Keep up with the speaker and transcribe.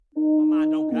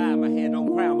God, my hand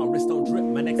don't crown, my wrist don't drip,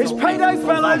 my neck It's so payday, ice,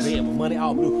 fellas. my money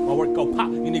all blue, my work go pop,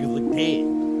 you niggas look dead.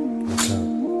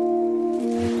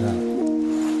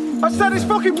 I said it's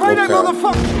fucking payday,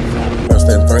 motherfucker. First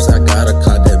and first, I gotta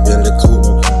caught that Bentley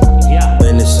coupe. Yeah.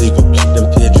 Man, the seagull keep them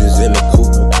pigeons in the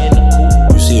coop.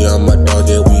 You see, I'm my dog,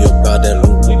 yeah, we about that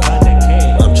loot.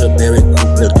 I'm Cherry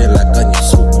coupe, looking like onion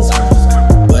soup.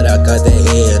 But I got that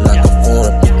head, like a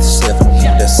 457.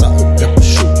 That salt and pepper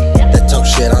shoot. That talk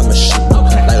shit, I'ma shoot.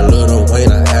 Like Lil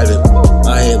Wayne, I had it.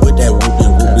 I ain't with that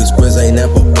whoopie. These squares ain't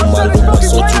never put my loop. I'm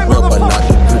so too real, but not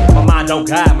the group. My mind don't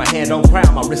guide, my hand don't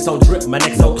crown, my wrist so drip, my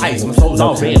neck so ice, my soul's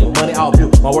all red, my money all blue,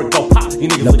 my work go pop, you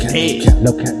niggas look dead.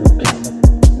 No cap, no cap,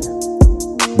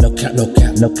 no cap,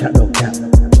 no cap, no cap,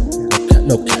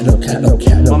 no cap, no cap, no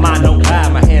cap. My mind don't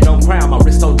guide, my hand don't crown, my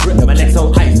wrist so drip, my neck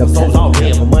so ice, my soul's all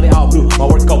red, my money all blue, my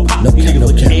work go pop, you niggas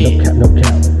look dead.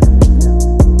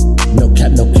 No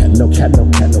cap, no cap, no cap, no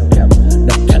cap, no cap,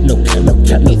 no cap, no cap, no cap, no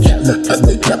cap, no cap. I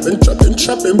be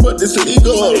trapping, but it's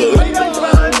legal.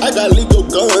 I got legal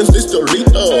guns, this the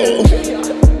lethal.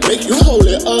 Make you hold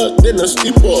it up, then a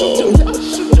steeple.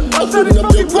 Open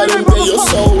up your blood and pay your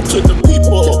soul to the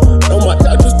people. No, my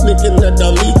doctor's thinking that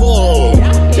I'm evil,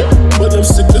 but I'm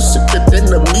sicker than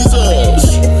the measles.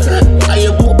 I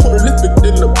am more prolific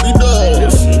than the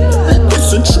Beatles.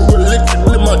 It's a true religion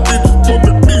in my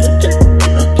digital music.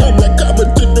 I'm like common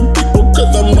to the people,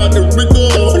 cause I'm not a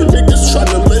rigor. Niggas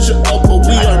tryna measure up, but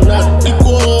we are not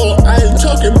equal. I ain't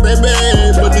talking, baby,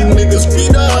 but these niggas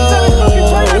feed up.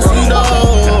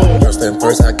 First and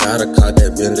first, I gotta caught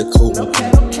that Bentley coupe.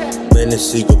 Man, the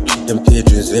seagull keep them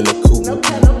pigeons in the coop.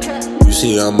 You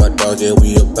see, I'm my dog, yeah,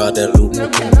 we about that loot.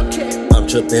 I'm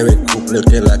Cherry coupe,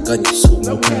 looking like onion soup.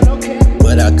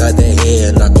 But I got that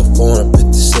head, like a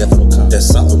 457. That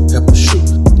salt and pepper shoot.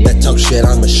 That talk shit,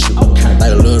 I'ma shoot.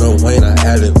 Like Lil Wayne, I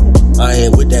had it. I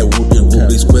ain't with that whoopie.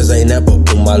 These squares ain't never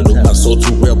put my loop. I'm so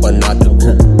too real, but not the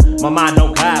group. My mind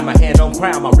don't guide, my hand don't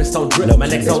crown, my wrist so drip, my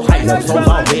neck so ice, my soul's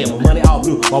all red, my money all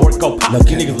blue, my work go pop,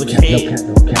 you niggas look dead.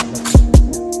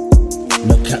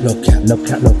 No cap, no cap, no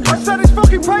cap, no cap. I said it's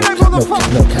fucking payday,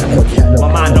 motherfucker. No cap, no cap, no cap.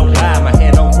 My mind don't guide, my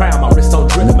hand don't crown, my wrist so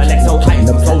drip, my neck so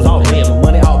ice, my soul's all red, my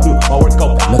money